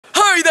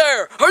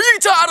there! Are you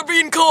tired of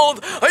being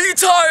cold? Are you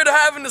tired of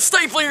having to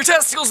staple your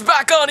testicles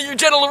back onto your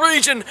genital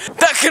region?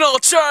 That can all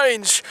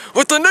change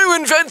with the new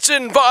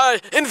invention by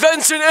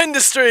Invention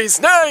Industries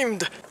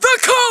named the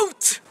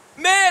coat!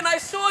 Man, I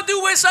sure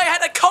do wish I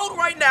had a coat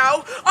right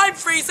now. I'm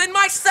freezing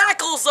my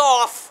sackles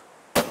off.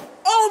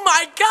 Oh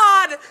my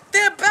god,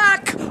 they're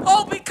back!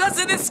 All because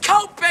of this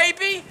coat,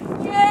 baby!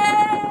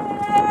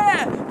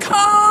 Yeah!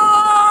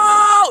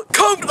 Coat!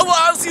 Coat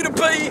allows you to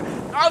be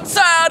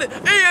outside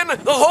in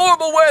the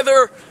horrible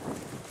weather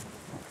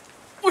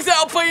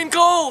without being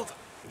cold.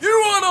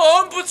 You wanna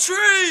hump a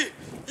tree?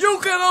 You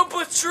can hump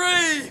a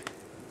tree.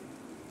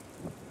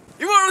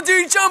 You wanna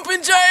do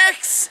jumping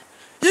jacks?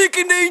 You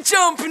can do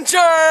jumping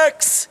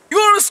jacks. You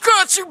wanna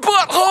scratch your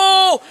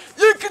butthole?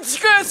 You can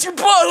scratch your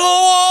butthole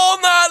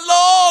all night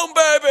long,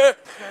 baby.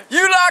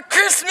 You like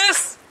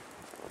Christmas?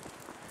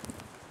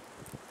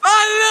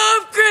 I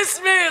love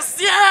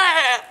Christmas,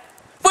 yeah!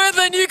 Well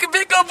then you can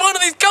pick up one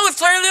of these coats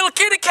for your little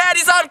kitty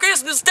catties on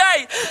Christmas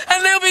Day,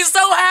 and they'll be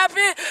so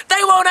happy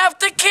they won't have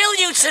to kill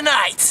you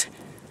tonight.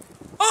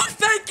 Oh,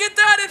 thank you,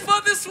 Daddy,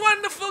 for this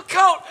wonderful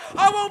coat.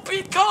 I won't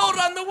be cold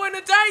on the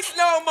winter days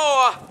no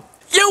more.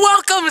 You're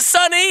welcome,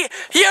 Sonny.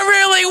 You're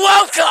really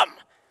welcome.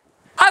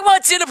 I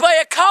want you to buy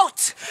a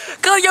coat,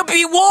 'cause you'll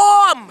be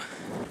warm.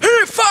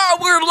 If I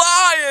were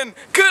lying,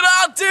 could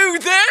I do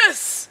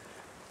this?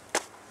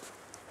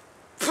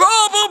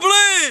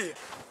 Probably.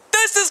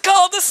 This is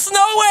called the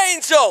snow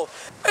angel.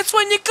 It's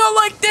when you go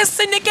like this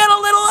and you get a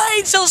little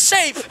angel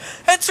shape.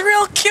 It's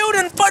real cute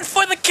and fun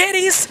for the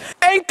kiddies.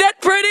 Ain't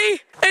that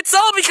pretty? It's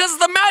all because of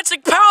the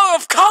magic power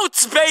of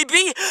coats,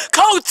 baby.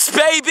 Coats,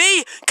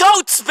 baby.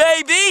 Coats,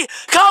 baby.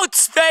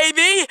 Coats,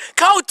 baby.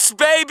 Coats,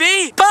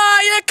 baby.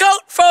 Buy a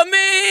coat from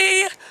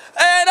me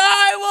and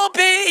I will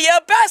be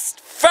your best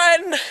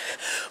friend.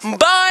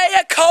 Buy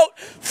a coat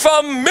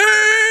from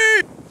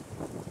me.